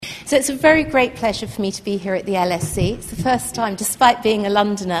So it's a very great pleasure for me to be here at the LSE. It's the first time, despite being a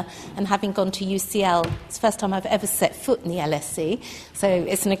Londoner and having gone to UCL, it's the first time I've ever set foot in the LSE. So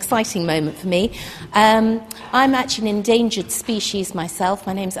it's an exciting moment for me. I'm actually an endangered species myself.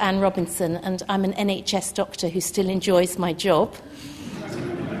 My name's Anne Robinson, and I'm an NHS doctor who still enjoys my job.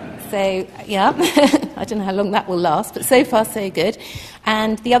 So, yeah, I don't know how long that will last, but so far so good.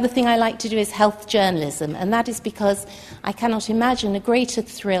 And the other thing I like to do is health journalism, and that is because I cannot imagine a greater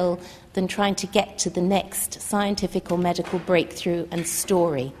thrill than trying to get to the next scientific or medical breakthrough and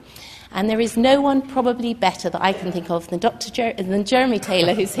story. And there is no one probably better that I can think of than Jeremy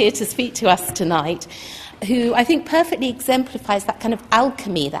Taylor, who's here to speak to us tonight, who I think perfectly exemplifies that kind of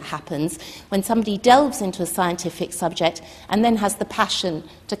alchemy that happens when somebody delves into a scientific subject and then has the passion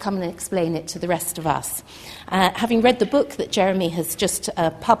to come and explain it to the rest of us. Having read the book that Jeremy has just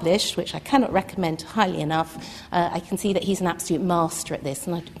published, which I cannot recommend highly enough, I can see that he's an absolute master at this,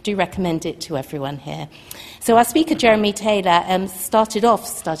 and I do recommend it to everyone here. So our speaker, Jeremy Taylor, started off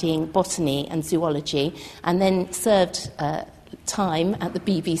studying botany and zoology and then served time at the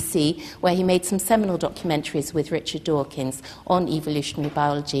BBC, where he made some seminal documentaries with Richard Dawkins on evolutionary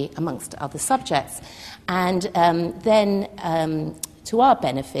biology, amongst other subjects. And then, to our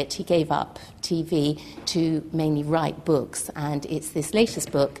benefit, he gave up TV to mainly write books, and it's this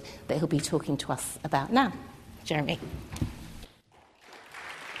latest book that he'll be talking to us about now. Jeremy.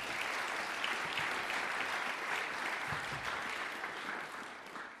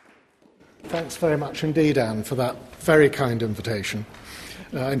 Thanks very much indeed, Anne, for that very kind introduction.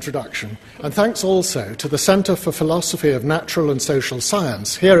 And thanks also to the Centre for Philosophy of Natural and Social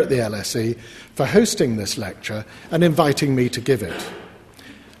Science here at the LSE for hosting this lecture and inviting me to give it.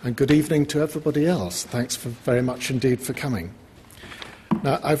 And good evening to everybody else. Thanks very much indeed for coming.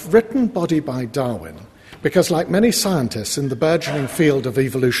 Now, I've written Body by Darwin because, like many scientists in the burgeoning field of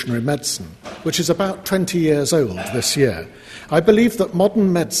evolutionary medicine, which is about 20 years old this year, I believe that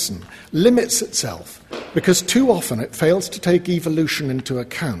modern medicine limits itself because too often it fails to take evolution into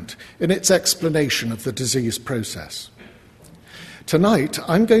account in its explanation of the disease process. Tonight,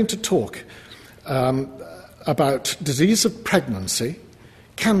 I'm going to talk about disease of pregnancy,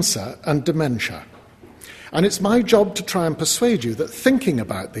 cancer, and dementia. And it's my job to try and persuade you that thinking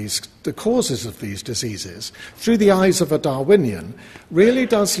about the causes of these diseases through the eyes of a Darwinian really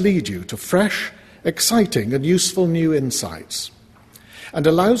does lead you to fresh, exciting, and useful new insights, and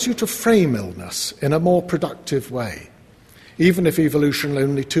allows you to frame illness in a more productive way, even if evolution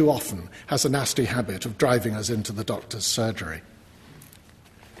only too often has a nasty habit of driving us into the doctor's surgery.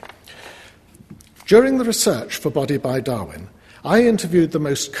 During the research for Body by Darwin, I interviewed the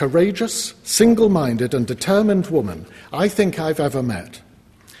most courageous, single-minded and determined woman I think I've ever met.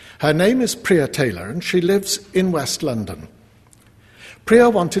 Her name is Priya Taylor, and she lives in West London. Priya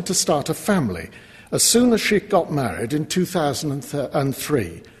wanted to start a family as soon as she got married in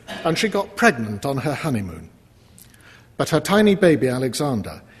 2003, and she got pregnant on her honeymoon. But her tiny baby,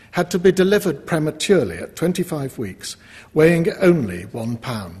 Alexander, had to be delivered prematurely at 25 weeks, weighing only 1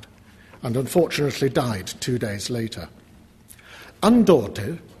 pound, and unfortunately died 2 days later.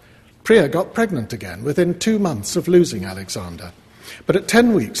 Undaunted, Priya got pregnant again within 2 months of losing Alexander, but at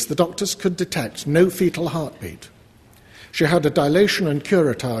 10 weeks the doctors could detect no fetal heartbeat. She had a dilation and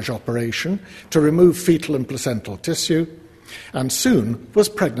curettage operation to remove fetal and placental tissue, and soon was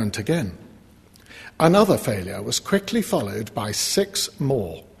pregnant again. Another failure was quickly followed by 6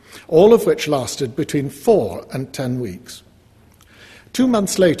 more, all of which lasted between 4 and 10 weeks. 2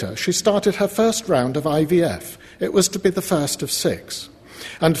 months later, she started her first round of IVF. It was to be the first of 6,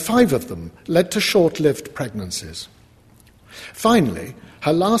 and 5 of them led to short-lived pregnancies. Finally,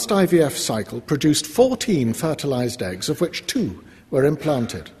 her last IVF cycle produced 14 fertilized eggs, of which 2 were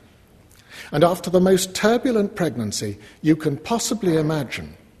implanted. And after the most turbulent pregnancy you can possibly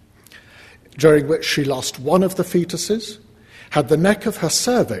imagine, during which she lost one of the fetuses, had the neck of her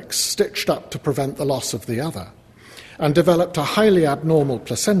cervix stitched up to prevent the loss of the other, and developed a highly abnormal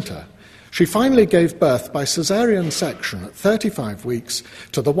placenta, she finally gave birth by caesarean section at 35 weeks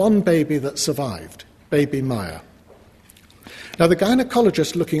to the one baby that survived, baby Maya. Now, the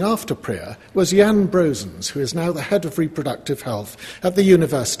gynecologist looking after Priya was Jan Brozens, who is now the head of reproductive health at the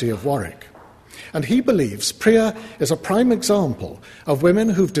University of Warwick. And he believes Priya is a prime example of women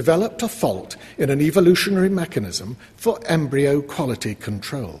who've developed a fault in an evolutionary mechanism for embryo quality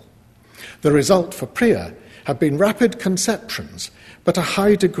control. The result for Priya have been rapid conceptions, but a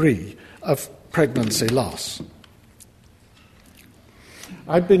high degree of pregnancy loss.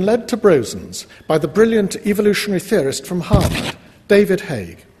 I'd been led to Brozens by the brilliant evolutionary theorist from Harvard, David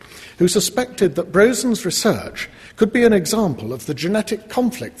Haig, who suspected that Brosen's research could be an example of the genetic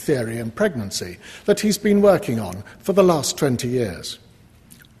conflict theory in pregnancy that he's been working on for the last 20 years.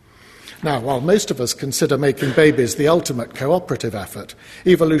 Now, while most of us consider making babies the ultimate cooperative effort,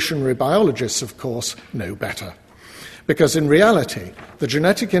 evolutionary biologists, of course, know better. Because in reality, the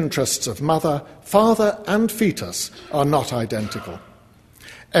genetic interests of mother, father, and fetus are not identical.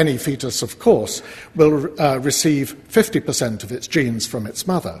 Any fetus, of course, will receive 50% of its genes from its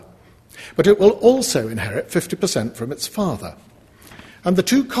mother, but it will also inherit 50% from its father. And the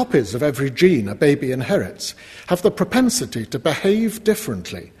two copies of every gene a baby inherits have the propensity to behave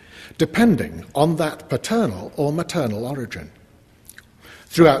differently, depending on that paternal or maternal origin.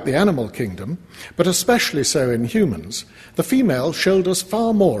 Throughout the animal kingdom, but especially so in humans, the female shoulders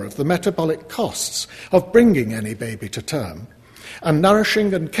far more of the metabolic costs of bringing any baby to term and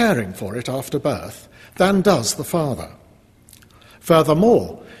nourishing and caring for it after birth than does the father.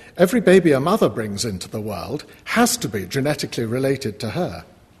 Furthermore, every baby a mother brings into the world has to be genetically related to her,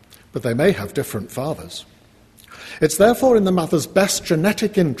 but they may have different fathers. It's therefore in the mother's best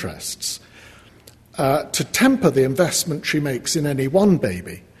genetic interests to temper the investment she makes in any one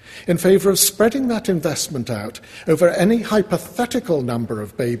baby in favour of spreading that investment out over any hypothetical number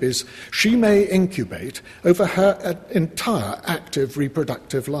of babies she may incubate over her entire active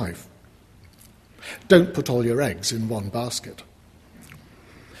reproductive life. Don't put all your eggs in one basket.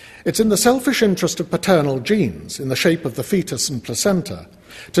 It's in the selfish interest of paternal genes, in the shape of the fetus and placenta,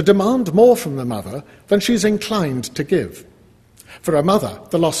 to demand more from the mother than she's inclined to give. For a mother,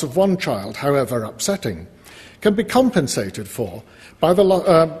 the loss of one child, however upsetting, can be compensated for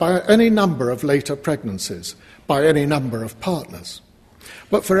by any number of later pregnancies, by any number of partners.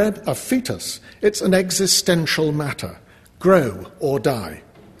 But for a fetus, it's an existential matter, grow or die.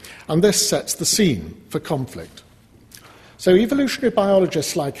 And this sets the scene for conflict. So evolutionary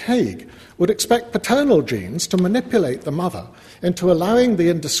biologists like Haig would expect paternal genes to manipulate the mother into allowing the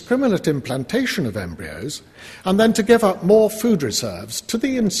indiscriminate implantation of embryos and then to give up more food reserves to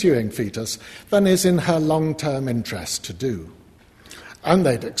the ensuing fetus than is in her long-term interest to do. And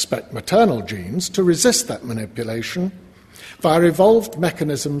they'd expect maternal genes to resist that manipulation via evolved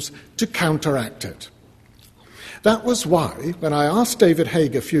mechanisms to counteract it. That was why, when I asked David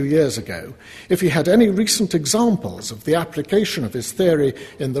Haig a few years ago if he had any recent examples of the application of his theory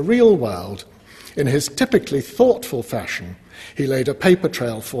in the real world, in his typically thoughtful fashion, he laid a paper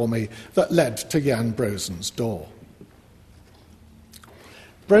trail for me that led to Jan Brosen's door.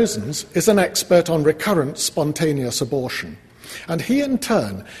 Brosen's is an expert on recurrent spontaneous abortion, and he in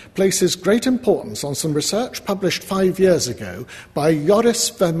turn places great importance on some research published 5 years ago by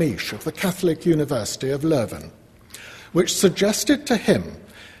Joris Vermeesch of the Catholic University of Leuven, which suggested to him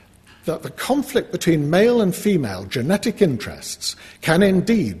that the conflict between male and female genetic interests can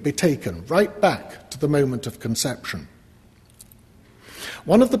indeed be taken right back to the moment of conception.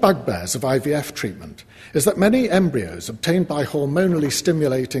 One of the bugbears of IVF treatment is that many embryos obtained by hormonally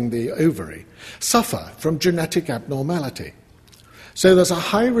stimulating the ovary suffer from genetic abnormality. So there's a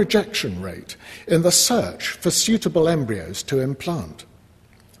high rejection rate in the search for suitable embryos to implant.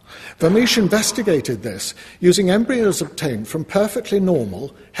 Vermeesch investigated this using embryos obtained from perfectly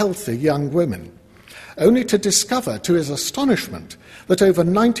normal, healthy young women, only to discover, to his astonishment, that over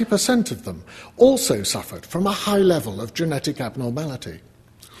 90% of them also suffered from a high level of genetic abnormality.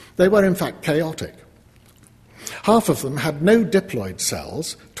 They were in fact chaotic. Half of them had no diploid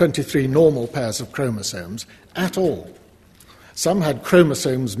cells, 23 normal pairs of chromosomes, at all. Some had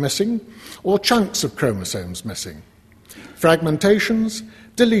chromosomes missing or chunks of chromosomes missing. Fragmentations,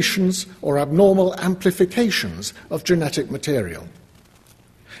 deletions, or abnormal amplifications of genetic material.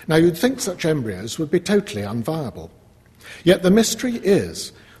 Now, you'd think such embryos would be totally unviable. Yet the mystery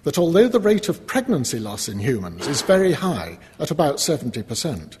is that although the rate of pregnancy loss in humans is very high, at about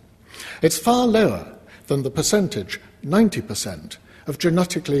 70%, it's far lower than the percentage, 90%, of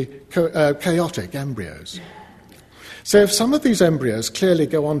genetically chaotic embryos. So if some of these embryos clearly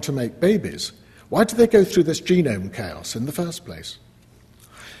go on to make babies, why do they go through this genome chaos in the first place?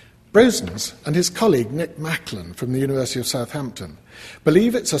 Brosen's and his colleague Nick Macklin from the University of Southampton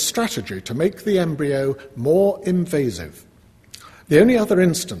believe it's a strategy to make the embryo more invasive. The only other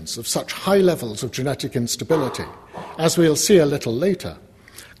instance of such high levels of genetic instability, as we'll see a little later,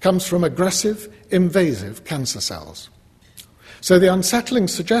 comes from aggressive, invasive cancer cells. So the unsettling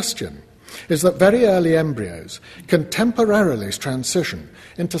suggestion is that very early embryos can temporarily transition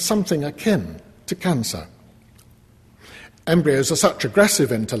into something akin to cancer. Embryos are such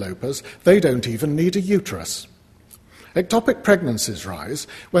aggressive interlopers, they don't even need a uterus. Ectopic pregnancies rise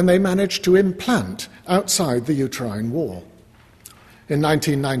when they manage to implant outside the uterine wall. In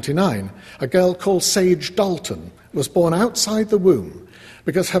 1999, a girl called Sage Dalton was born outside the womb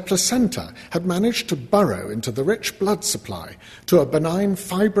because her placenta had managed to burrow into the rich blood supply to a benign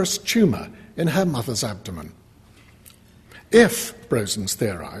fibrous tumour in her mother's abdomen. If, Brosens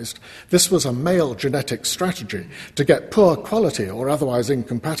theorised, this was a male genetic strategy to get poor quality or otherwise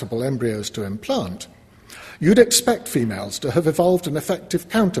incompatible embryos to implant, you'd expect females to have evolved an effective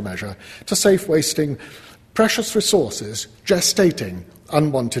countermeasure to safe wasting precious resources gestating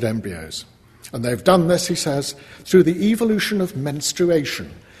unwanted embryos. And they've done this, he says, through the evolution of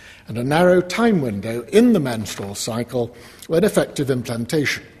menstruation and a narrow time window in the menstrual cycle when effective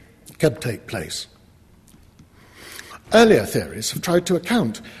implantation can take place. Earlier theories have tried to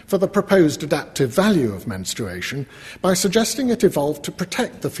account for the proposed adaptive value of menstruation by suggesting it evolved to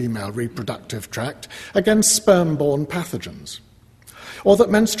protect the female reproductive tract against sperm-borne pathogens, or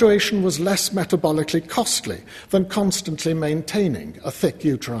that menstruation was less metabolically costly than constantly maintaining a thick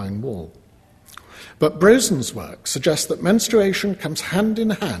uterine wall. But Brosens' work suggests that menstruation comes hand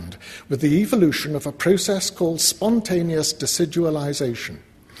in hand with the evolution of a process called spontaneous decidualization,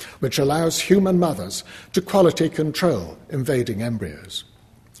 which allows human mothers to quality control invading embryos.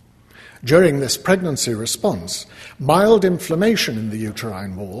 During this pregnancy response, mild inflammation in the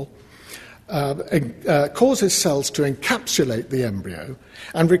uterine wall causes cells to encapsulate the embryo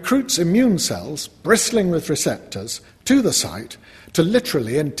and recruits immune cells, bristling with receptors, to the site to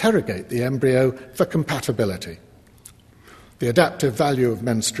literally interrogate the embryo for compatibility. The adaptive value of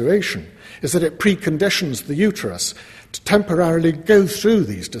menstruation is that it preconditions the uterus to temporarily go through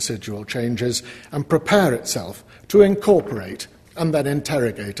these decidual changes and prepare itself to incorporate and then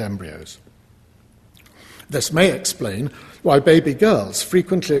interrogate embryos. This may explain why baby girls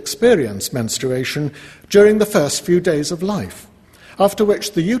frequently experience menstruation during the first few days of life, after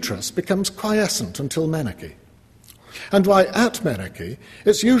which the uterus becomes quiescent until menarche, and why at menarche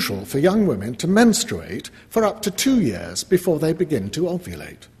it's usual for young women to menstruate for up to 2 years before they begin to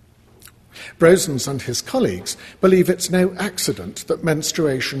ovulate. Brosens and his colleagues believe it's no accident that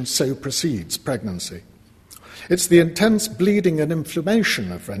menstruation so precedes pregnancy. It's the intense bleeding and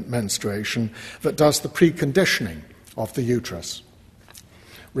inflammation of menstruation that does the preconditioning of the uterus.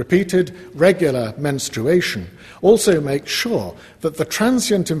 Repeated, regular menstruation also makes sure that the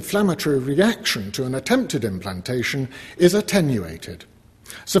transient inflammatory reaction to an attempted implantation is attenuated,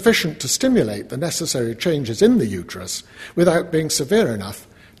 sufficient to stimulate the necessary changes in the uterus without being severe enough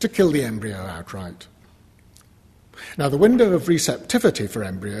to kill the embryo outright. Now, the window of receptivity for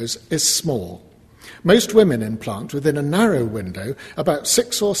embryos is small. Most women implant within a narrow window about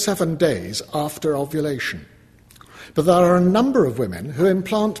 6 or 7 days after ovulation. But there are a number of women who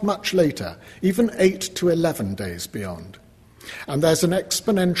implant much later, even 8 to 11 days beyond. And there's an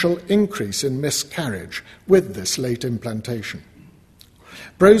exponential increase in miscarriage with this late implantation.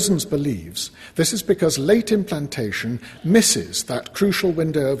 Brosens believes this is because late implantation misses that crucial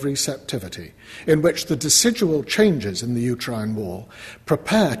window of receptivity in which the decidual changes in the uterine wall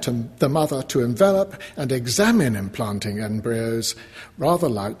prepare the mother to envelop and examine implanting embryos, rather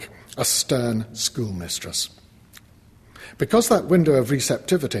like a stern schoolmistress. Because that window of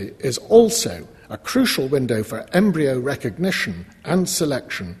receptivity is also a crucial window for embryo recognition and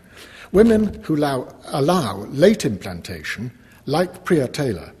selection, women who allow late implantation, like Priya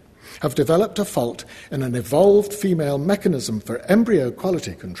Taylor, have developed a fault in an evolved female mechanism for embryo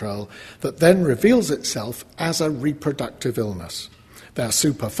quality control that then reveals itself as a reproductive illness. They're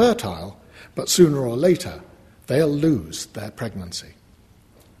super fertile, but sooner or later they'll lose their pregnancy.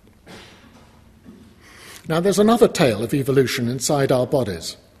 Now, there's another tale of evolution inside our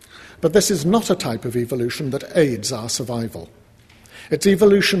bodies, but this is not a type of evolution that aids our survival. It's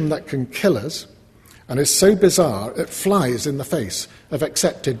evolution that can kill us, and is so bizarre it flies in the face of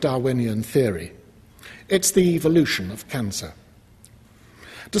accepted Darwinian theory. It's the evolution of cancer.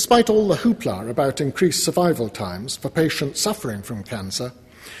 Despite all the hoopla about increased survival times for patients suffering from cancer,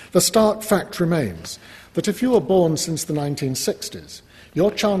 the stark fact remains that if you were born since the 1960s, your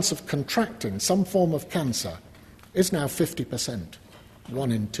chance of contracting some form of cancer is now 50%,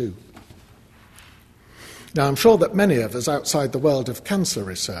 1 in 2. Now, I'm sure that many of us outside the world of cancer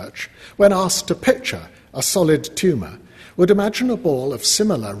research, when asked to picture a solid tumour, would imagine a ball of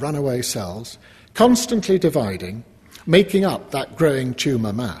similar runaway cells constantly dividing, making up that growing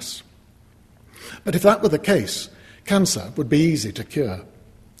tumour mass. But if that were the case, cancer would be easy to cure.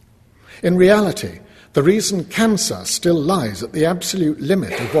 In reality, the reason cancer still lies at the absolute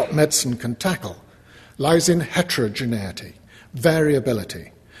limit of what medicine can tackle lies in heterogeneity,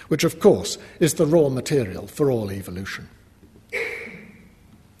 variability, which, of course, is the raw material for all evolution.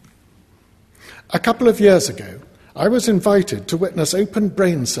 A couple of years ago, I was invited to witness open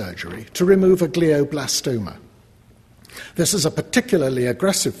brain surgery to remove a glioblastoma. This is a particularly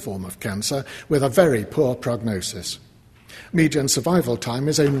aggressive form of cancer with a very poor prognosis. Median survival time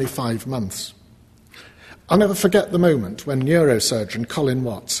is only 5 months. I'll never forget the moment when neurosurgeon Colin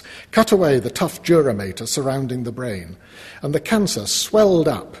Watts cut away the tough duramater surrounding the brain, and the cancer swelled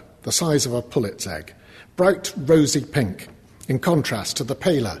up the size of a pullet's egg, bright rosy pink, in contrast to the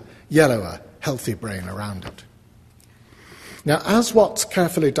paler, yellower, healthy brain around it. Now, as Watts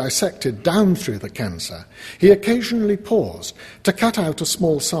carefully dissected down through the cancer, he occasionally paused to cut out a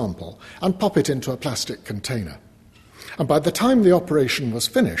small sample and pop it into a plastic container. And by the time the operation was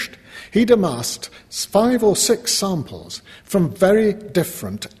finished, he'd amassed 5 or 6 samples from very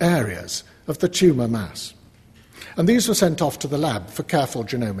different areas of the tumour mass. And these were sent off to the lab for careful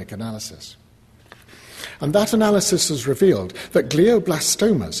genomic analysis. And that analysis has revealed that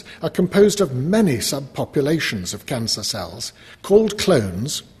glioblastomas are composed of many subpopulations of cancer cells called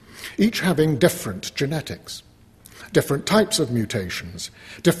clones, each having different genetics, different types of mutations,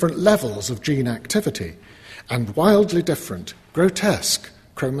 different levels of gene activity, and wildly different, grotesque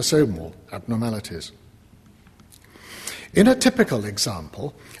chromosomal abnormalities. In a typical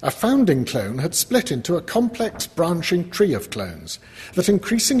example, a founding clone had split into a complex branching tree of clones that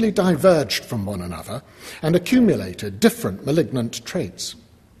increasingly diverged from one another and accumulated different malignant traits.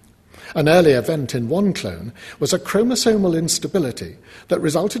 An early event in one clone was a chromosomal instability that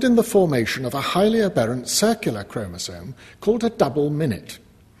resulted in the formation of a highly aberrant circular chromosome called a double minute,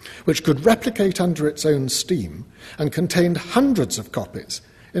 which could replicate under its own steam and contained hundreds of copies,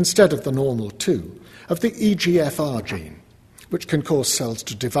 instead of the normal 2, of the EGFR gene, which can cause cells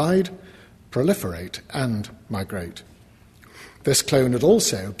to divide, proliferate, and migrate. This clone had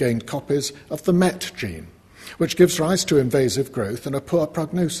also gained copies of the MET gene, which gives rise to invasive growth and a poor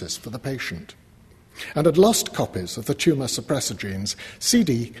prognosis for the patient, and had lost copies of the tumour suppressor genes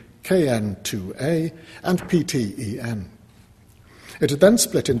CDKN2A and PTEN. It had then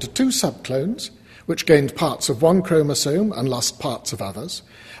split into 2 subclones, which gained parts of one chromosome and lost parts of others,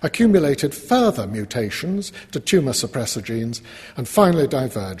 accumulated further mutations to tumour suppressor genes, and finally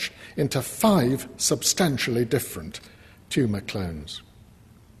diverged into 5 substantially different tumour clones.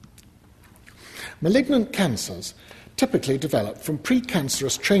 Malignant cancers typically develop from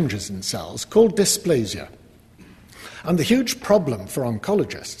precancerous changes in cells called dysplasia. And the huge problem for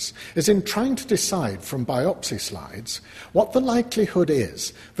oncologists is in trying to decide from biopsy slides what the likelihood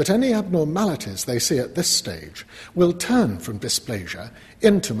is that any abnormalities they see at this stage will turn from dysplasia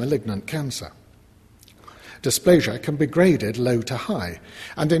into malignant cancer. Dysplasia can be graded low to high,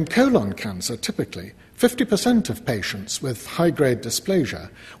 and in colon cancer, typically, 50% of patients with high-grade dysplasia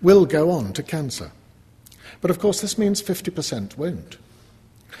will go on to cancer. But of course, this means 50% won't.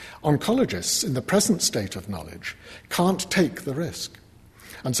 Oncologists, in the present state of knowledge, can't take the risk.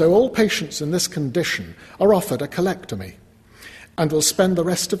 And so all patients in this condition are offered a colectomy and will spend the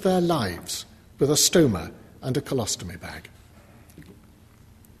rest of their lives with a stoma and a colostomy bag.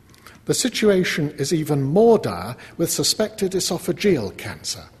 The situation is even more dire with suspected esophageal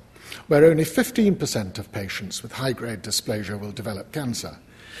cancer, where only 15% of patients with high-grade dysplasia will develop cancer.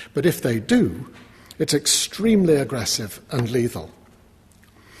 But if they do, it's extremely aggressive and lethal.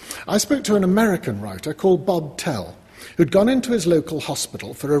 I spoke to an American writer called Bob Tell, who'd gone into his local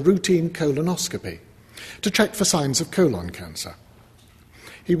hospital for a routine colonoscopy to check for signs of colon cancer.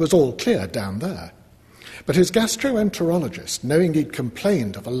 He was all clear down there, but his gastroenterologist, knowing he'd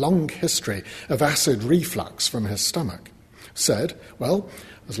complained of a long history of acid reflux from his stomach, said, "Well,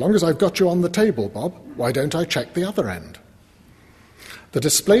 as long as I've got you on the table, Bob, why don't I check the other end?" The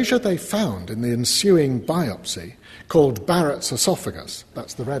dysplasia they found in the ensuing biopsy, called Barrett's esophagus,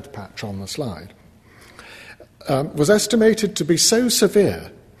 that's the red patch on the slide, was estimated to be so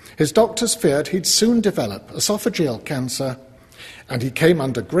severe, his doctors feared he'd soon develop esophageal cancer, and he came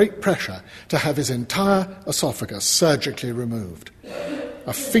under great pressure to have his entire esophagus surgically removed.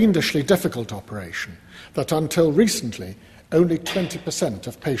 A fiendishly difficult operation that until recently only 20%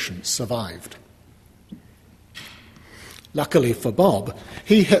 of patients survived. Luckily for Bob,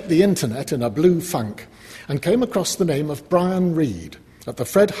 he hit the internet in a blue funk and came across the name of Brian Reed at the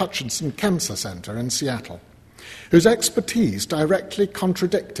Fred Hutchinson Cancer Center in Seattle, whose expertise directly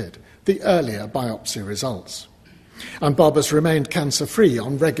contradicted the earlier biopsy results. And Bob has remained cancer-free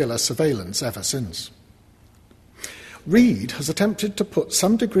on regular surveillance ever since. Reed has attempted to put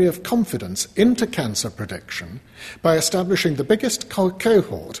some degree of confidence into cancer prediction by establishing the biggest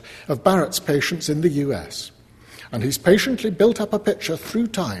cohort of Barrett's patients in the US. And he's patiently built up a picture through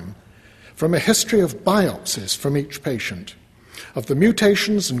time from a history of biopsies from each patient, of the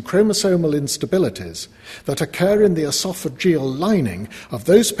mutations and chromosomal instabilities that occur in the esophageal lining of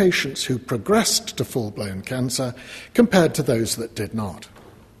those patients who progressed to full-blown cancer compared to those that did not.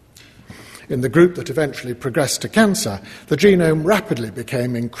 In the group that eventually progressed to cancer, the genome rapidly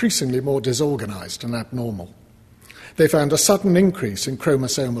became increasingly more disorganized and abnormal. They found a sudden increase in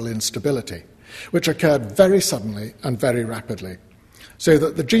chromosomal instability, which occurred very suddenly and very rapidly, so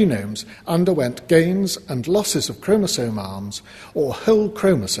that the genomes underwent gains and losses of chromosome arms or whole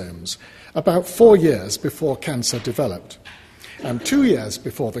chromosomes about 4 years before cancer developed. And 2 years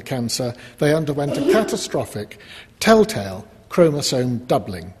before the cancer, they underwent a catastrophic, telltale chromosome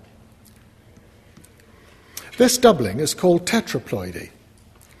doubling. This doubling is called tetraploidy.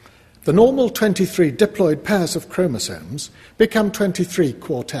 The normal 23 diploid pairs of chromosomes become 23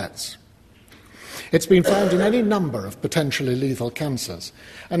 quartets. It's been found in any number of potentially lethal cancers,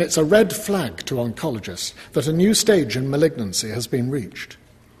 and it's a red flag to oncologists that a new stage in malignancy has been reached.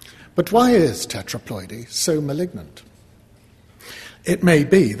 But why is tetraploidy so malignant? It may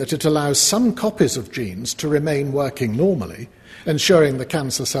be that it allows some copies of genes to remain working normally, ensuring the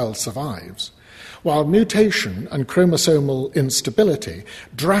cancer cell survives, while mutation and chromosomal instability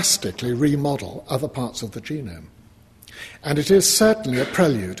drastically remodel other parts of the genome. And it is certainly a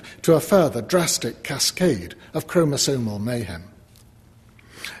prelude to a further drastic cascade of chromosomal mayhem.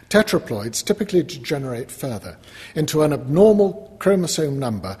 Tetraploids typically degenerate further into an abnormal chromosome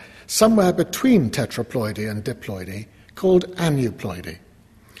number somewhere between tetraploidy and diploidy called aneuploidy.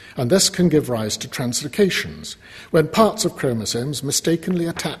 And this can give rise to translocations, when parts of chromosomes mistakenly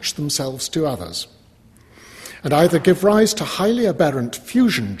attach themselves to others, and either give rise to highly aberrant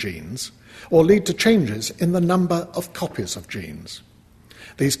fusion genes or lead to changes in the number of copies of genes.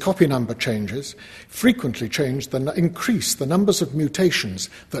 These copy number changes frequently increase the numbers of mutations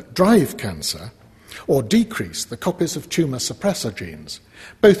that drive cancer or decrease the copies of tumour suppressor genes,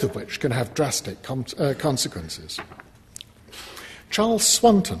 both of which can have drastic consequences. Charles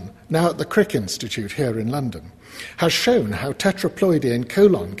Swanton, now at the Crick Institute here in London, has shown how tetraploidy in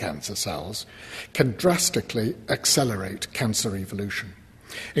colon cancer cells can drastically accelerate cancer evolution,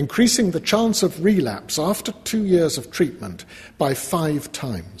 increasing the chance of relapse after 2 years of treatment by 5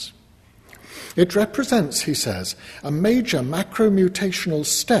 times. It represents, he says, a major macromutational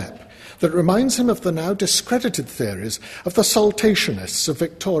step that reminds him of the now discredited theories of the saltationists of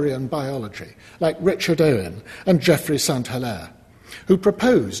Victorian biology, like Richard Owen and Geoffrey St. Hilaire, who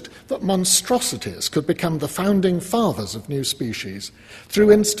proposed that monstrosities could become the founding fathers of new species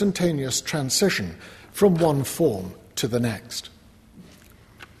through instantaneous transition from one form to the next.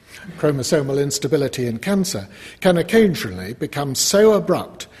 Chromosomal instability in cancer can occasionally become so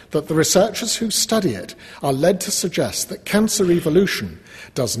abrupt that the researchers who study it are led to suggest that cancer evolution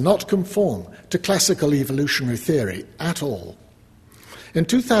does not conform to classical evolutionary theory at all. In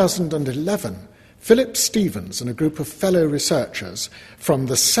 2011, Philip Stevens and a group of fellow researchers from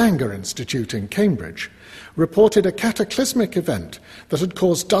the Sanger Institute in Cambridge reported a cataclysmic event that had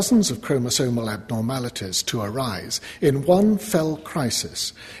caused dozens of chromosomal abnormalities to arise in one fell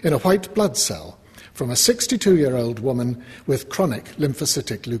crisis in a white blood cell from a 62-year-old woman with chronic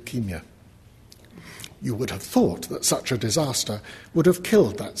lymphocytic leukemia. You would have thought that such a disaster would have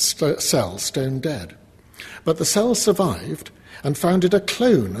killed that cell stone dead, but the cell survived and founded a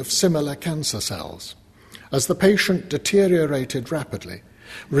clone of similar cancer cells, as the patient deteriorated rapidly,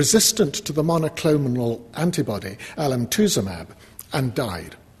 resistant to the monoclonal antibody alemtuzumab, and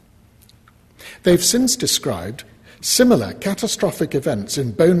died. They've since described similar catastrophic events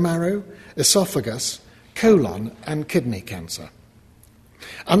in bone marrow, esophagus, colon, and kidney cancer.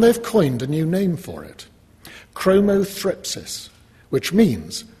 And they've coined a new name for it, chromothripsis, which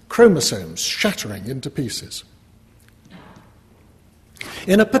means chromosomes shattering into pieces.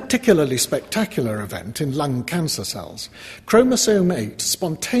 In a particularly spectacular event in lung cancer cells, chromosome 8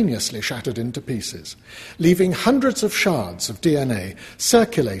 spontaneously shattered into pieces, leaving hundreds of shards of DNA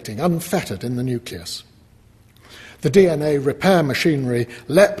circulating unfettered in the nucleus. The DNA repair machinery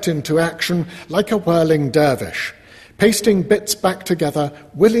leapt into action like a whirling dervish, pasting bits back together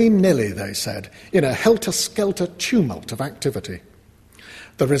willy-nilly, they said, in a helter-skelter tumult of activity.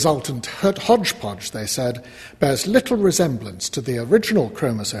 The resultant hodgepodge, they said, bears little resemblance to the original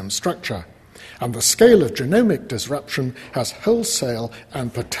chromosome structure, and the scale of genomic disruption has wholesale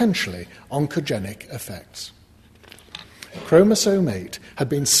and potentially oncogenic effects. Chromosome 8 had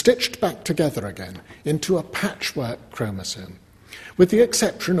been stitched back together again into a patchwork chromosome, with the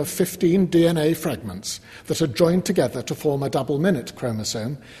exception of 15 DNA fragments that had joined together to form a double-minute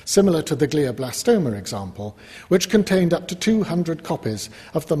chromosome, similar to the glioblastoma example, which contained up to 200 copies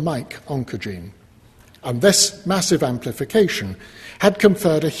of the Mike oncogene. And this massive amplification had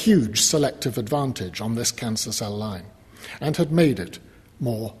conferred a huge selective advantage on this cancer cell line and had made it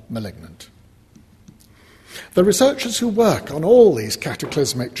more malignant. The researchers who work on all these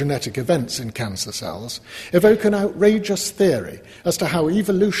cataclysmic genetic events in cancer cells evoke an outrageous theory as to how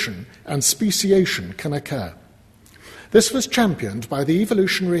evolution and speciation can occur. This was championed by the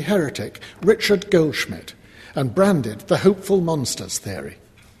evolutionary heretic Richard Goldschmidt and branded the hopeful monsters theory.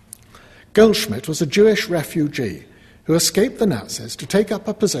 Goldschmidt was a Jewish refugee who escaped the Nazis to take up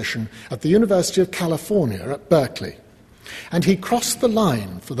a position at the University of California at Berkeley. And he crossed the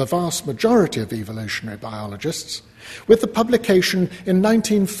line for the vast majority of evolutionary biologists with the publication in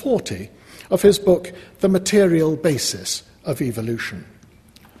 1940 of his book, The Material Basis of Evolution.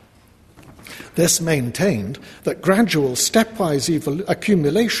 This maintained that gradual stepwise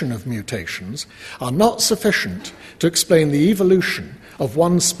accumulation of mutations are not sufficient to explain the evolution of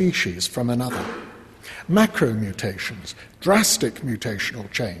one species from another. Macromutations, drastic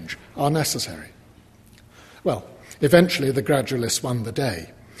mutational change, are necessary. Well, eventually the gradualists won the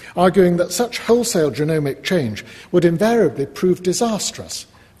day, arguing that such wholesale genomic change would invariably prove disastrous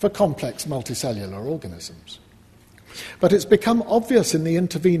for complex multicellular organisms. But it's become obvious in the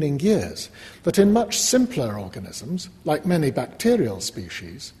intervening years that in much simpler organisms, like many bacterial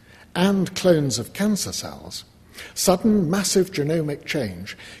species and clones of cancer cells, sudden massive genomic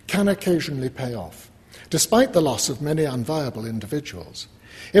change can occasionally pay off, despite the loss of many unviable individuals,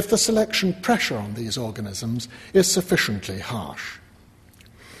 if the selection pressure on these organisms is sufficiently harsh.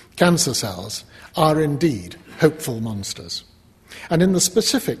 Cancer cells are indeed hopeful monsters, and in the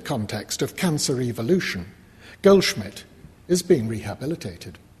specific context of cancer evolution, Goldschmidt is being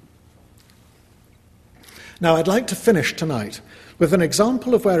rehabilitated. Now, I'd like to finish tonight with an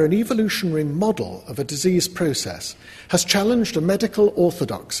example of where an evolutionary model of a disease process has challenged a medical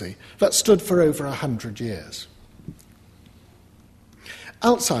orthodoxy that stood for over 100 years.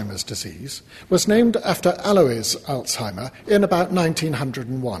 Alzheimer's disease was named after Alois Alzheimer in about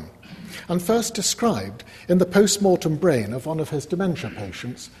 1901 and first described in the post-mortem brain of one of his dementia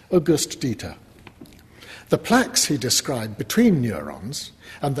patients, August Dieter. The plaques he described between neurons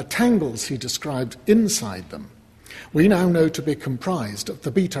and the tangles he described inside them we now know to be comprised of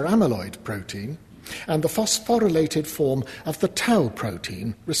the beta-amyloid protein and the phosphorylated form of the tau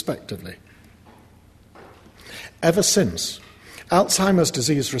protein, respectively. Ever since, Alzheimer's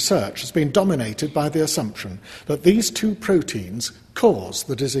disease research has been dominated by the assumption that these two proteins cause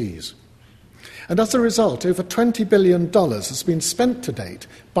the disease. And as a result, over $20 billion has been spent to date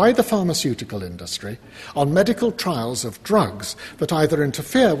by the pharmaceutical industry on medical trials of drugs that either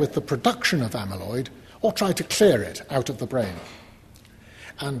interfere with the production of amyloid or try to clear it out of the brain.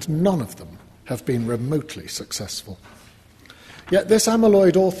 And none of them have been remotely successful. Yet this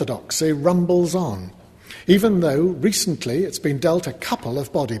amyloid orthodoxy rumbles on, even though recently it's been dealt a couple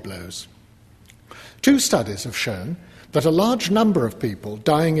of body blows. 2 studies have shown that a large number of people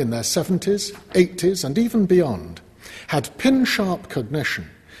dying in their 70s, 80s, and even beyond had pin-sharp cognition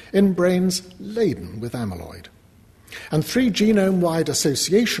in brains laden with amyloid. And 3 genome-wide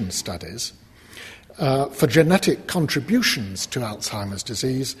association studies for genetic contributions to Alzheimer's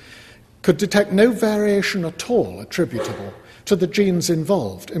disease could detect no variation at all attributable to the genes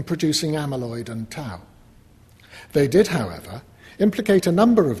involved in producing amyloid and tau. They did, however, implicate a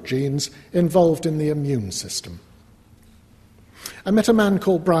number of genes involved in the immune system. I met a man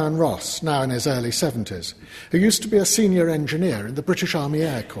called Brian Ross, now in his early 70s, who used to be a senior engineer in the British Army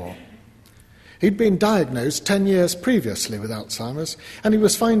Air Corps. He'd been diagnosed 10 years previously with Alzheimer's, and he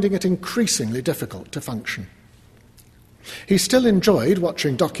was finding it increasingly difficult to function. He still enjoyed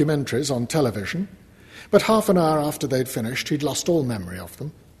watching documentaries on television, but half an hour after they'd finished, he'd lost all memory of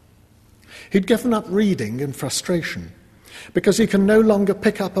them. He'd given up reading in frustration because he can no longer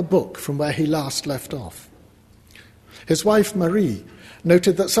pick up a book from where he last left off. His wife, Marie,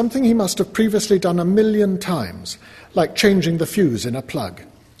 noted that something he must have previously done 1 million times, like changing the fuse in a plug,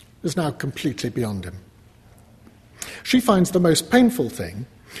 is now completely beyond him. She finds the most painful thing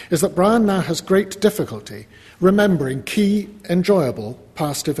is that Brian now has great difficulty remembering key, enjoyable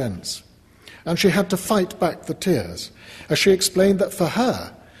past events. And she had to fight back the tears as she explained that for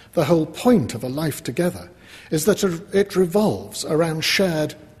her, the whole point of a life together is that it revolves around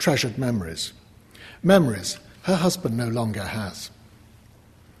shared, treasured memories. Memories her husband no longer has.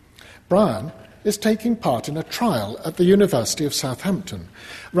 Brian is taking part in a trial at the University of Southampton,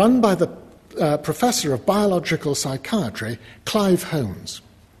 run by the Professor of Biological Psychiatry, Clive Holmes.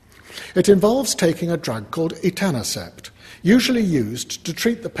 It involves taking a drug called etanercept, usually used to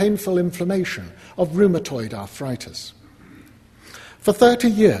treat the painful inflammation of rheumatoid arthritis. For 30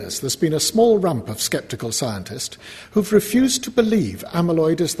 years, there's been a small rump of sceptical scientists who've refused to believe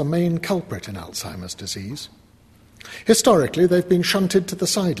amyloid is the main culprit in Alzheimer's disease. Historically, they've been shunted to the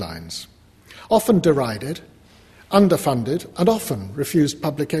sidelines, often derided, underfunded, and often refused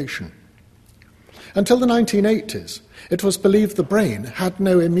publication. Until the 1980s, it was believed the brain had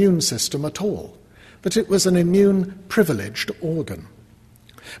no immune system at all, that it was an immune-privileged organ.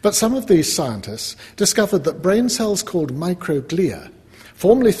 But some of these scientists discovered that brain cells called microglia,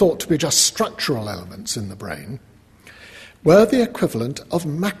 formerly thought to be just structural elements in the brain, were the equivalent of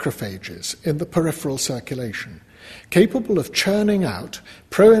macrophages in the peripheral circulation, capable of churning out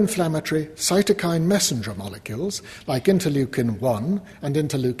pro-inflammatory cytokine messenger molecules like interleukin-1 and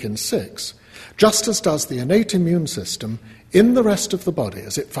interleukin-6, just as does the innate immune system in the rest of the body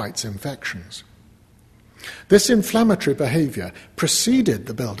as it fights infections. This inflammatory behaviour preceded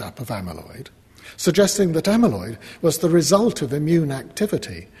the build-up of amyloid, suggesting that amyloid was the result of immune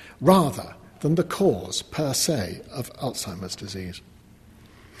activity rather than the cause per se of Alzheimer's disease.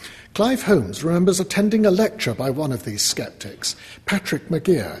 Clive Holmes remembers attending a lecture by one of these sceptics, Patrick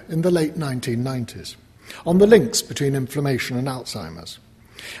McGeer, in the late 1990s, on the links between inflammation and Alzheimer's.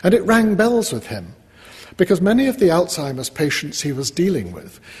 And it rang bells with him, because many of the Alzheimer's patients he was dealing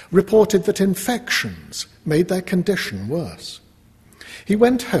with reported that infections made their condition worse. He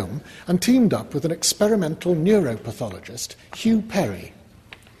went home and teamed up with an experimental neuropathologist, Hugh Perry.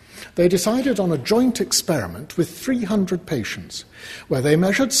 They decided on a joint experiment with 300 patients, where they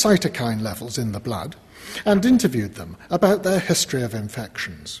measured cytokine levels in the blood and interviewed them about their history of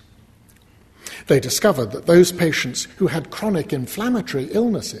infections. They discovered that those patients who had chronic inflammatory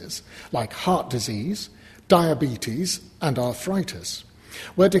illnesses, like heart disease, diabetes, and arthritis,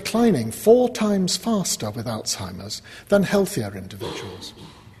 were declining 4 times faster with Alzheimer's than healthier individuals.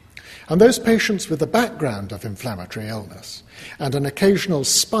 And those patients with a background of inflammatory illness and an occasional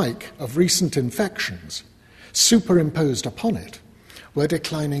spike of recent infections superimposed upon it were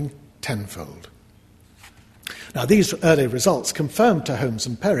declining tenfold. Now, these early results confirmed to Holmes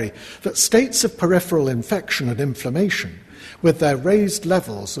and Perry that states of peripheral infection and inflammation, with their raised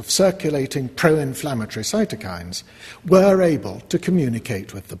levels of circulating pro-inflammatory cytokines, were able to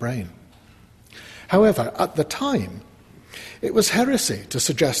communicate with the brain. However, at the time, it was heresy to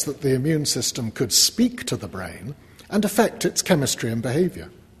suggest that the immune system could speak to the brain and affect its chemistry and behaviour.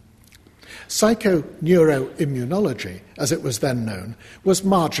 Psychoneuroimmunology, as it was then known, was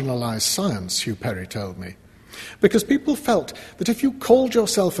marginalised science, Hugh Perry told me, because people felt that if you called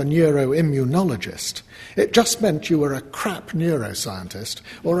yourself a neuroimmunologist, it just meant you were a crap neuroscientist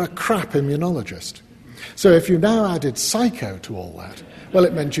or a crap immunologist. So if you now added psycho to all that, well,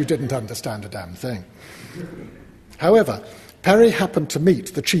 it meant you didn't understand a damn thing. However, Perry happened to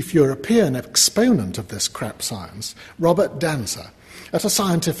meet the chief European exponent of this crap science, Robert Dancer, at a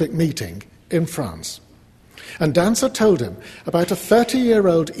scientific meeting in France. And Dancer told him about a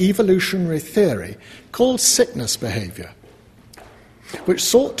 30-year-old evolutionary theory called sickness behaviour, which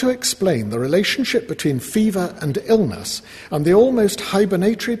sought to explain the relationship between fever and illness and the almost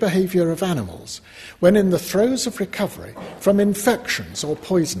hibernatory behaviour of animals when in the throes of recovery from infections or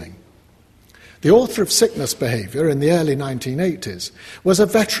poisoning. The author of Sickness Behaviour in the early 1980s was a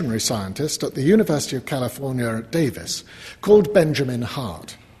veterinary scientist at the University of California at Davis called Benjamin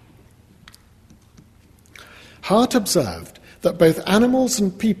Hart. Hart observed that both animals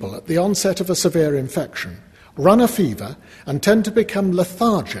and people at the onset of a severe infection run a fever and tend to become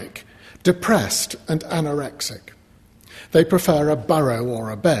lethargic, depressed and anorexic. They prefer a burrow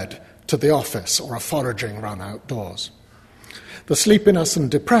or a bed to the office or a foraging run outdoors. The sleepiness and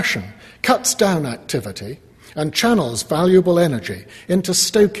depression cuts down activity and channels valuable energy into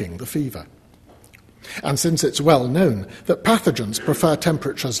stoking the fever. And since it's well known that pathogens prefer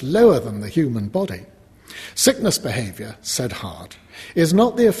temperatures lower than the human body, sickness behaviour, said Hart, is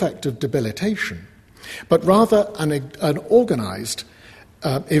not the effect of debilitation, but rather an organised,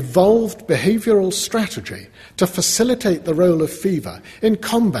 evolved behavioural strategy to facilitate the role of fever in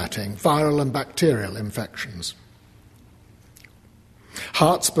combating viral and bacterial infections.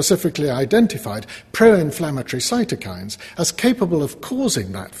 Hart specifically identified pro-inflammatory cytokines as capable of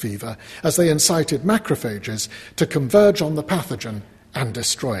causing that fever as they incited macrophages to converge on the pathogen and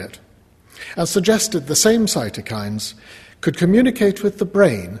destroy it, and suggested the same cytokines could communicate with the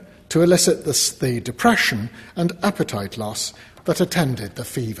brain to elicit the depression and appetite loss that attended the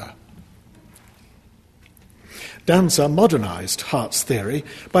fever. Dancer modernised Hart's theory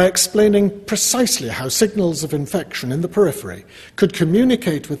by explaining precisely how signals of infection in the periphery could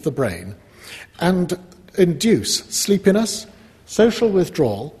communicate with the brain and induce sleepiness, social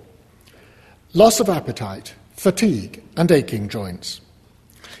withdrawal, loss of appetite, fatigue, and aching joints.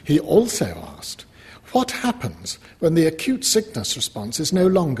 He also asked, what happens when the acute sickness response is no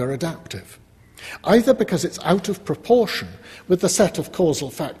longer adaptive, either because it's out of proportion with the set of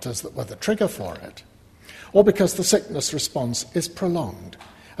causal factors that were the trigger for it, or because the sickness response is prolonged,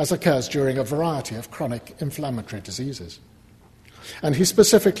 as occurs during a variety of chronic inflammatory diseases. And he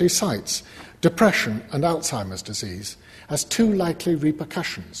specifically cites depression and Alzheimer's disease as two likely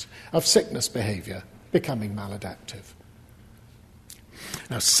repercussions of sickness behaviour becoming maladaptive.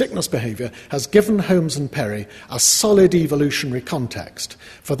 Now, sickness behaviour has given Holmes and Perry a solid evolutionary context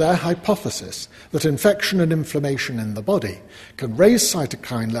for their hypothesis that infection and inflammation in the body can raise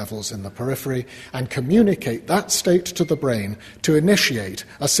cytokine levels in the periphery and communicate that state to the brain to initiate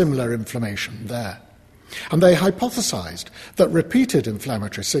a similar inflammation there. And they hypothesized that repeated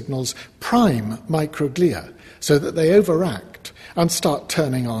inflammatory signals prime microglia so that they overact and start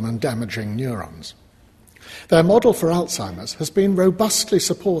turning on and damaging neurons. Their model for Alzheimer's has been robustly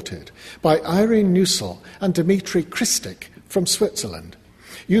supported by Irene Nüssel and Dimitri Kristik from Switzerland,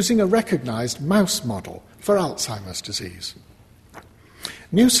 using a recognized mouse model for Alzheimer's disease.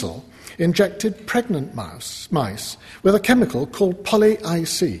 Nüssel injected pregnant mice with a chemical called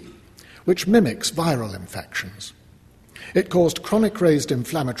poly-IC, which mimics viral infections. It caused chronic raised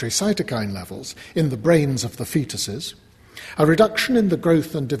inflammatory cytokine levels in the brains of the fetuses, a reduction in the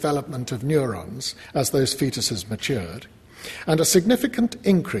growth and development of neurons as those fetuses matured, and a significant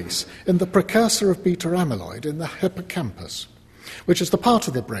increase in the precursor of beta amyloid in the hippocampus, which is the part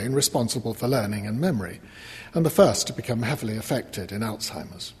of the brain responsible for learning and memory, and the first to become heavily affected in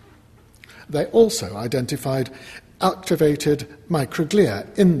Alzheimer's. They also identified activated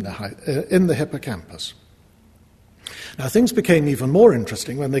microglia in the hippocampus. Now, things became even more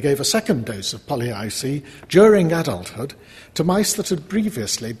interesting when they gave a second dose of poly-IC during adulthood to mice that had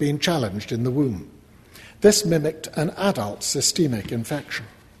previously been challenged in the womb. This mimicked an adult systemic infection.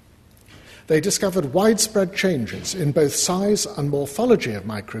 They discovered widespread changes in both size and morphology of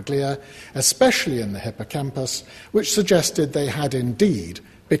microglia, especially in the hippocampus, which suggested they had indeed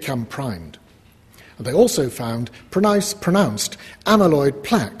become primed. And they also found pronounced amyloid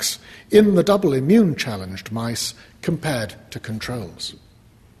plaques in the double immune-challenged mice compared to controls.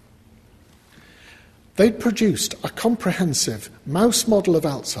 They'd produced a comprehensive mouse model of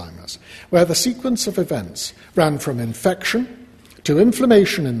Alzheimer's, where the sequence of events ran from infection to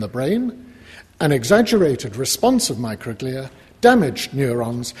inflammation in the brain, an exaggerated response of microglia, damaged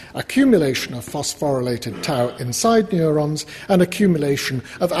neurons, accumulation of phosphorylated tau inside neurons, and accumulation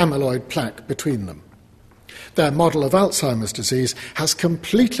of amyloid plaque between them. Their model of Alzheimer's disease has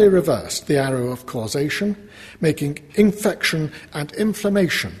completely reversed the arrow of causation, making infection and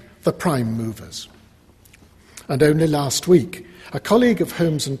inflammation the prime movers. And only last week, a colleague of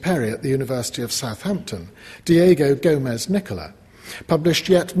Holmes and Perry at the University of Southampton, Diego Gomez-Nicola, published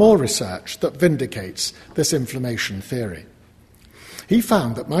yet more research that vindicates this inflammation theory. He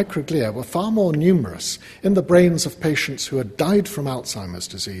found that microglia were far more numerous in the brains of patients who had died from Alzheimer's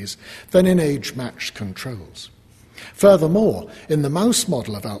disease than in age-matched controls. Furthermore, in the mouse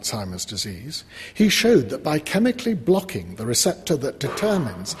model of Alzheimer's disease, he showed that by chemically blocking the receptor that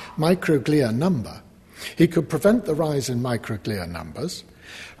determines microglia number, he could prevent the rise in microglia numbers,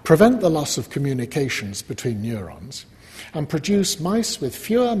 prevent the loss of communications between neurons, and produce mice with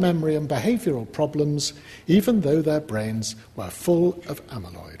fewer memory and behavioural problems, even though their brains were full of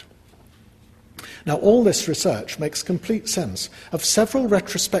amyloid. Now, all this research makes complete sense of several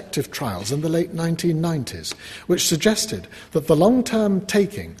retrospective trials in the late 1990s, which suggested that the long-term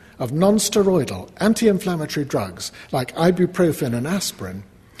taking of non-steroidal anti-inflammatory drugs like ibuprofen and aspirin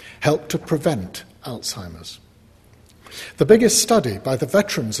helped to prevent Alzheimer's. The biggest study by the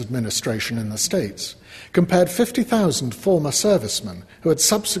Veterans Administration in the States compared 50,000 former servicemen who had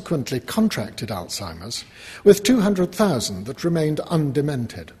subsequently contracted Alzheimer's with 200,000 that remained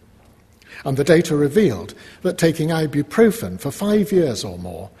undemented. And the data revealed that taking ibuprofen for 5 years or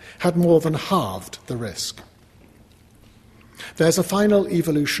more had more than halved the risk. There's a final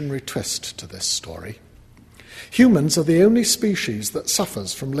evolutionary twist to this story. Humans are the only species that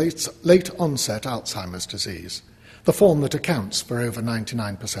suffers from late-onset Alzheimer's disease, the form that accounts for over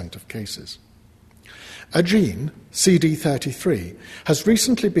 99% of cases. A gene, CD33, has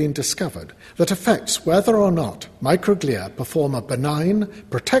recently been discovered that affects whether or not microglia perform a benign,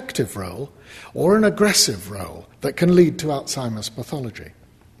 protective role or an aggressive role that can lead to Alzheimer's pathology.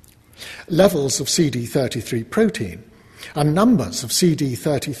 Levels of CD33 protein and numbers of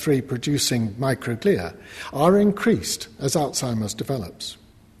CD33-producing microglia are increased as Alzheimer's develops.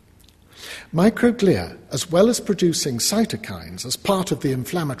 Microglia, as well as producing cytokines as part of the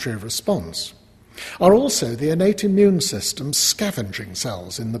inflammatory response, are also the innate immune system's scavenging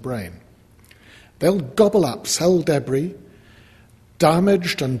cells in the brain. They'll gobble up cell debris,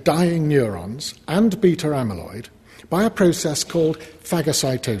 damaged and dying neurons, and beta amyloid by a process called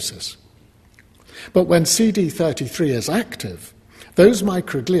phagocytosis. But when CD33 is active, those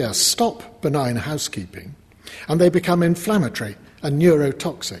microglia stop benign housekeeping, and they become inflammatory and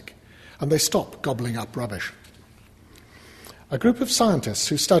neurotoxic, and they stop gobbling up rubbish. A group of scientists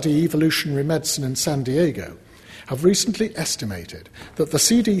who study evolutionary medicine in San Diego have recently estimated that the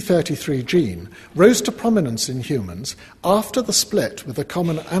CD33 gene rose to prominence in humans after the split with a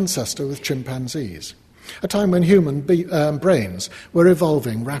common ancestor with chimpanzees, a time when human brains were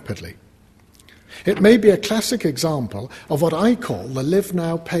evolving rapidly. It may be a classic example of what I call the live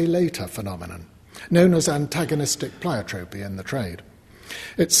now, pay later phenomenon, known as antagonistic pleiotropy in the trade.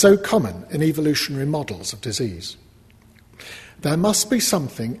 It's so common in evolutionary models of disease. There must be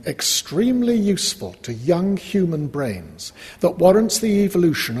something extremely useful to young human brains that warrants the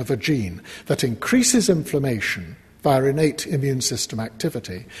evolution of a gene that increases inflammation via innate immune system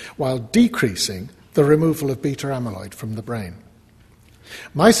activity while decreasing the removal of beta amyloid from the brain.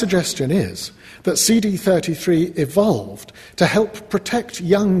 My suggestion is that CD33 evolved to help protect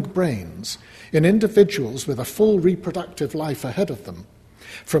young brains in individuals with a full reproductive life ahead of them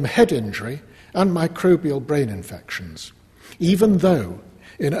from head injury and microbial brain infections, even though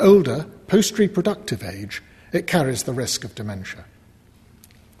in older, post-reproductive age, it carries the risk of dementia.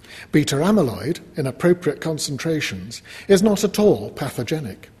 Beta amyloid, in appropriate concentrations, is not at all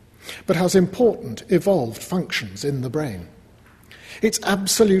pathogenic, but has important evolved functions in the brain. It's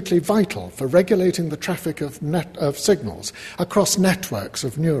absolutely vital for regulating the traffic of signals across networks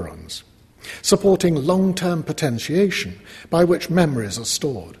of neurons, supporting long-term potentiation by which memories are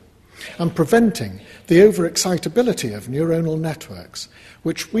stored, and preventing the overexcitability of neuronal networks,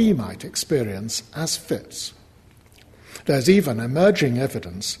 which we might experience as fits. There's even emerging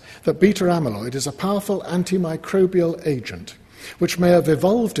evidence that beta amyloid is a powerful antimicrobial agent, which may have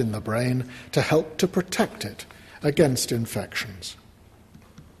evolved in the brain to help to protect it against infections.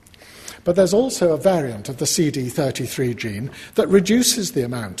 But there's also a variant of the CD33 gene that reduces the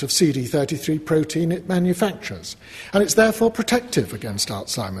amount of CD33 protein it manufactures, and it's therefore protective against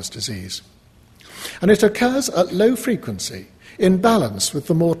Alzheimer's disease. And it occurs at low frequency, in balance with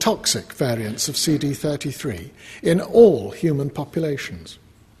the more toxic variants of CD33 in all human populations.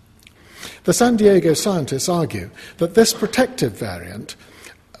 The San Diego scientists argue that this protective variant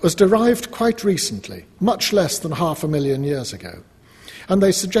was derived quite recently, much less than 500,000 years ago. And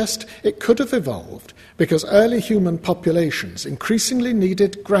they suggest it could have evolved because early human populations increasingly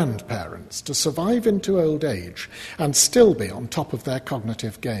needed grandparents to survive into old age and still be on top of their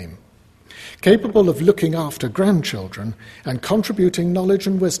cognitive game, capable of looking after grandchildren and contributing knowledge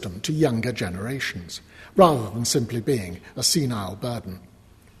and wisdom to younger generations, rather than simply being a senile burden.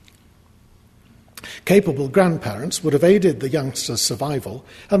 Capable grandparents would have aided the youngsters' survival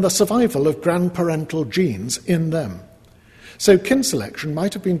and the survival of grandparental genes in them. So kin selection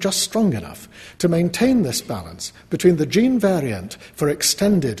might have been just strong enough to maintain this balance between the gene variant for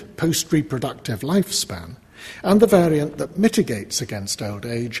extended post-reproductive lifespan and the variant that mitigates against old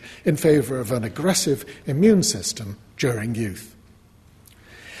age in favour of an aggressive immune system during youth.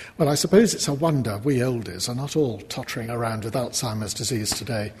 Well, I suppose it's a wonder we oldies are not all tottering around with Alzheimer's disease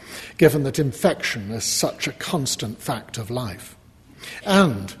today, given that infection is such a constant fact of life,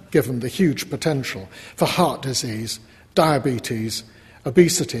 and given the huge potential for heart disease, diabetes,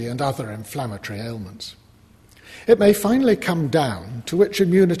 obesity and other inflammatory ailments. It may finally come down to which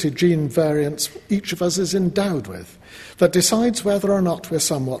immunity gene variants each of us is endowed with that decides whether or not we're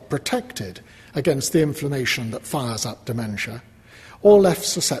somewhat protected against the inflammation that fires up dementia or left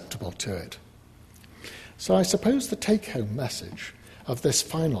susceptible to it. So I suppose the take-home message of this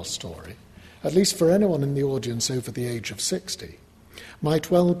final story, at least for anyone in the audience over the age of 60, might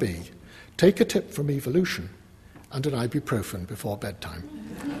well be take a tip from evolution and an ibuprofen before bedtime.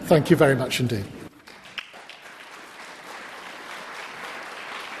 Thank you very much indeed.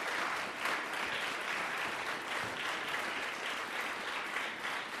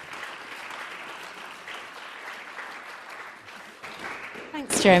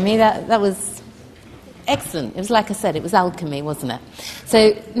 Thanks, Jeremy. That was excellent. It was, like I said, it was alchemy, wasn't it?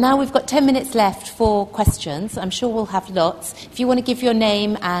 So now we've got 10 minutes left for questions. I'm sure we'll have lots. If you want to give your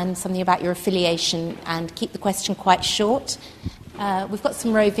name and something about your affiliation and keep the question quite short. We've got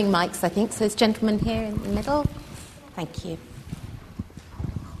some roving mics, I think. So there's a gentleman here in the middle. Thank you.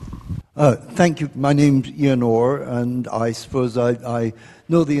 Thank you. My name's Ian Orr, and I suppose I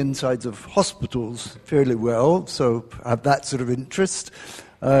know the insides of hospitals fairly well, so I have that sort of interest.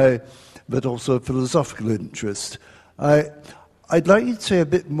 but also a philosophical interest. I'd like you to say a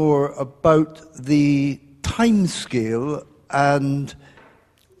bit more about the timescale and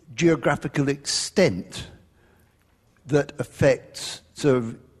geographical extent that affects sort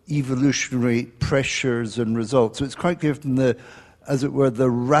of evolutionary pressures and results. So it's quite clear from the, as it were, the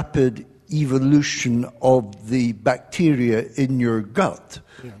rapid evolution of the bacteria in your gut,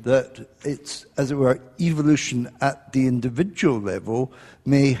 that it's, as it were, evolution at the individual level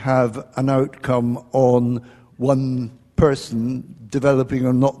may have an outcome on one person developing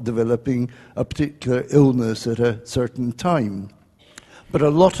or not developing a particular illness at a certain time. But a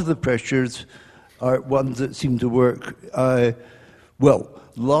lot of the pressures are ones that seem to work,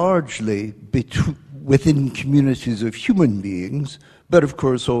 largely within communities of human beings, but of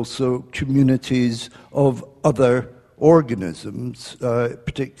course also communities of other organisms,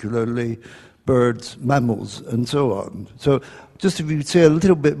 particularly birds, mammals, and so on. So just if you could say a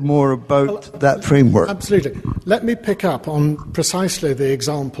little bit more about that framework. Absolutely. Let me pick up on precisely the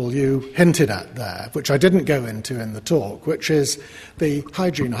example you hinted at there, which I didn't go into in the talk, which is the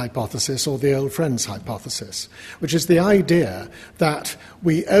hygiene hypothesis or the old friends hypothesis, which is the idea that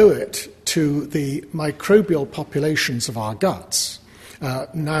we owe it to the microbial populations of our guts,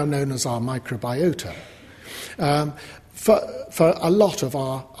 now known as our microbiota, for a lot of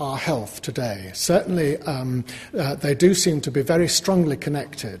our health today. Certainly, they do seem to be very strongly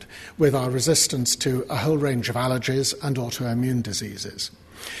connected with our resistance to a whole range of allergies and autoimmune diseases.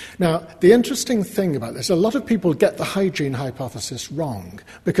 Now, the interesting thing about this, a lot of people get the hygiene hypothesis wrong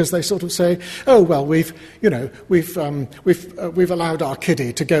because they sort of say, "Oh well, we've allowed our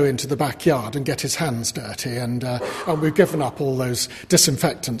kiddie to go into the backyard and get his hands dirty, and we've given up all those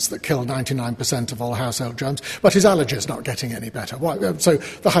disinfectants that kill 99% of all household germs, but his allergy's not getting any better. So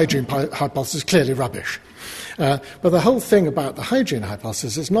the hygiene hypothesis is clearly rubbish." But the whole thing about the hygiene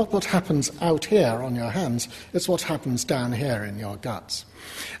hypothesis is not what happens out here on your hands, it's what happens down here in your guts.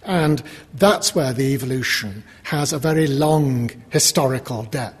 And that's where the evolution has a very long historical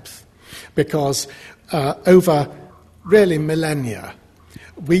depth, because over really millennia,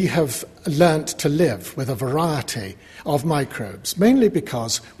 we have learnt to live with a variety of microbes, mainly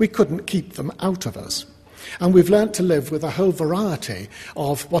because we couldn't keep them out of us. And we've learnt to live with a whole variety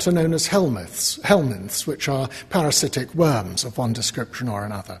of what are known as helminths, which are parasitic worms of one description or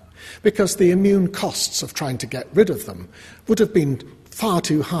another, because the immune costs of trying to get rid of them would have been far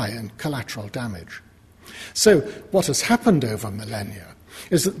too high in collateral damage. So what has happened over millennia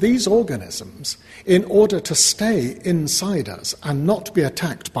is that these organisms, in order to stay inside us and not be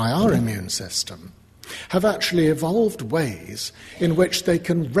attacked by our immune system, have actually evolved ways in which they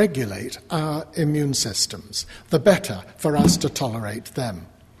can regulate our immune systems, the better for us to tolerate them.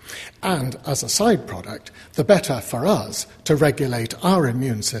 And as a side product, the better for us to regulate our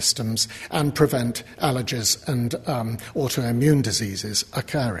immune systems and prevent allergies and autoimmune diseases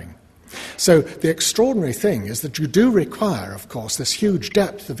occurring. So the extraordinary thing is that you do require, of course, this huge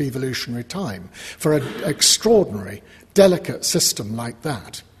depth of evolutionary time for an extraordinary, delicate system like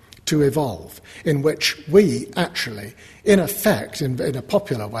that to evolve, in which we actually, in effect, in a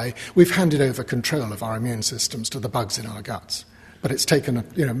popular way, we've handed over control of our immune systems to the bugs in our guts. But it's taken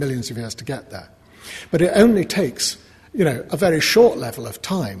millions of years to get there. But it only takes a very short level of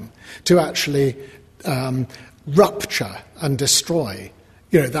time to actually rupture and destroy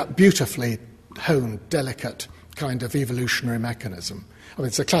that beautifully honed, delicate kind of evolutionary mechanism. I mean,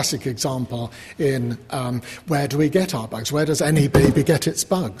 it's a classic example in where do we get our bugs? Where does any baby get its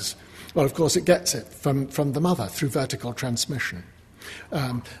bugs? Well, of course, it gets it from the mother through vertical transmission.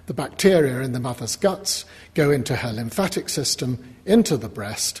 The bacteria in the mother's guts go into her lymphatic system, into the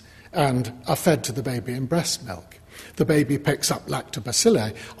breast, and are fed to the baby in breast milk. The baby picks up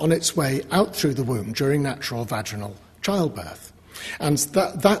lactobacilli on its way out through the womb during natural vaginal childbirth. And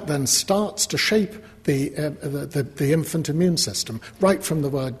that then starts to shape the infant immune system right from the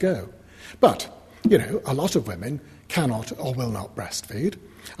word go. But, a lot of women cannot or will not breastfeed.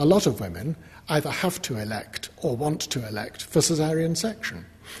 A lot of women either have to elect or want to elect for caesarean section,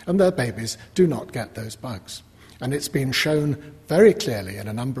 and their babies do not get those bugs. And it's been shown very clearly in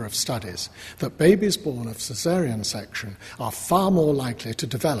a number of studies that babies born of caesarean section are far more likely to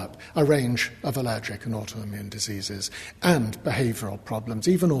develop a range of allergic and autoimmune diseases and behavioural problems,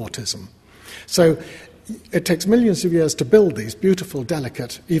 even autism. So it takes millions of years to build these beautiful,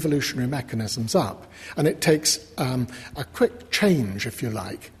 delicate evolutionary mechanisms up, and it takes a quick change, if you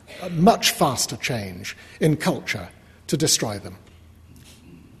like, a much faster change in culture to destroy them.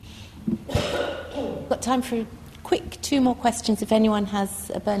 We've got time for quick 2 more questions if anyone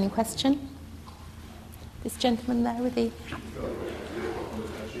has a burning question. This gentleman there with the...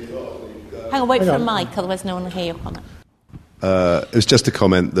 Hang on, wait for a mic, otherwise no one will hear your comment. It was just a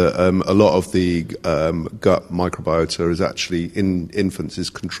comment that a lot of the gut microbiota is actually in infants is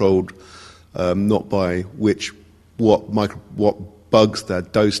controlled not by what bugs they're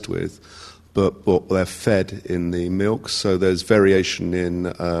dosed with, but what they're fed in the milk. So there's variation in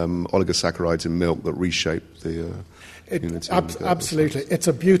oligosaccharides in milk that reshape the immunity. Absolutely. It's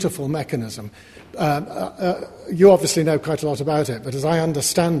a beautiful mechanism. You obviously know quite a lot about it, but as I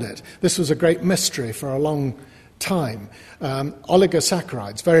understand it, this was a great mystery for a long time.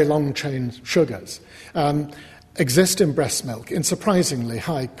 Oligosaccharides, very long-chain sugars, exist in breast milk in surprisingly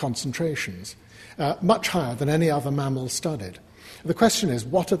high concentrations, much higher than any other mammal studied. The question is,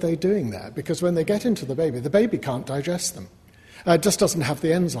 what are they doing there? Because when they get into the baby can't digest them. It just doesn't have the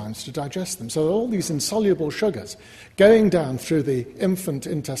enzymes to digest them. So all these insoluble sugars going down through the infant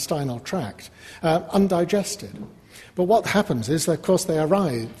intestinal tract, undigested. But what happens is, of course, they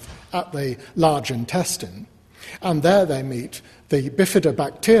arrive at the large intestine, and there they meet the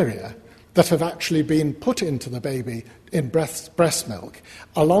bifidobacteria that have actually been put into the baby in breast milk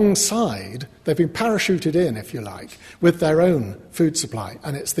alongside, they've been parachuted in, if you like, with their own food supply.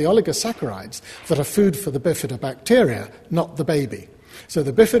 And it's the oligosaccharides that are food for the bifidobacteria, not the baby. So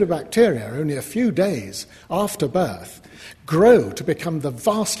the bifidobacteria, only a few days after birth, grow to become the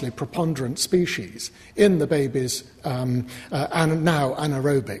vastly preponderant species in the baby's and now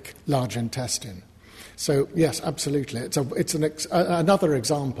anaerobic large intestine. So, yes, absolutely. It's another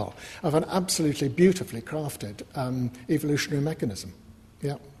example of an absolutely beautifully crafted evolutionary mechanism.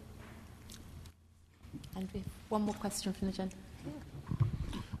 Yeah. And we have one more question from the gentleman.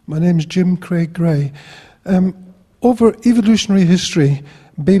 My name's Jim Craig Gray. Over evolutionary history,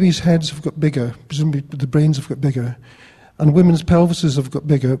 babies' heads have got bigger, presumably the brains have got bigger, and women's pelvises have got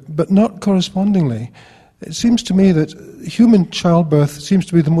bigger, but not correspondingly. It seems to me that human childbirth seems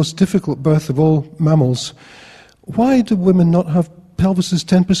to be the most difficult birth of all mammals. Why do women not have pelvises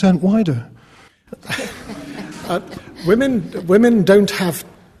 10% wider? Women don't have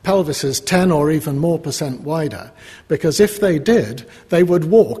pelvises 10 or even more percent wider, because if they did, they would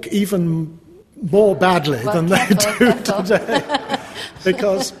walk even more badly than they do today.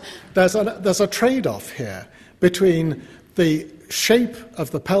 Because there's a trade-off here between the shape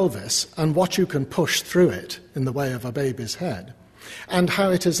of the pelvis and what you can push through it in the way of a baby's head, and how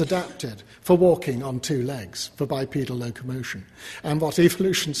it is adapted for walking on two legs, for bipedal locomotion. And what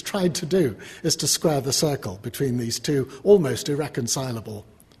evolution's tried to do is to square the circle between these two almost irreconcilable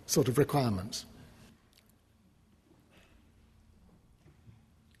sort of requirements.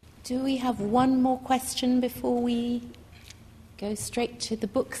 Do we have one more question before we go straight to the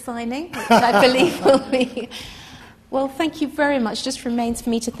book signing, which I believe will be... Well, thank you very much. Just remains for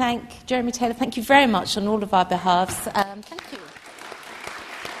me to thank Jeremy Taylor. Thank you very much on all of our behalves. Thank you.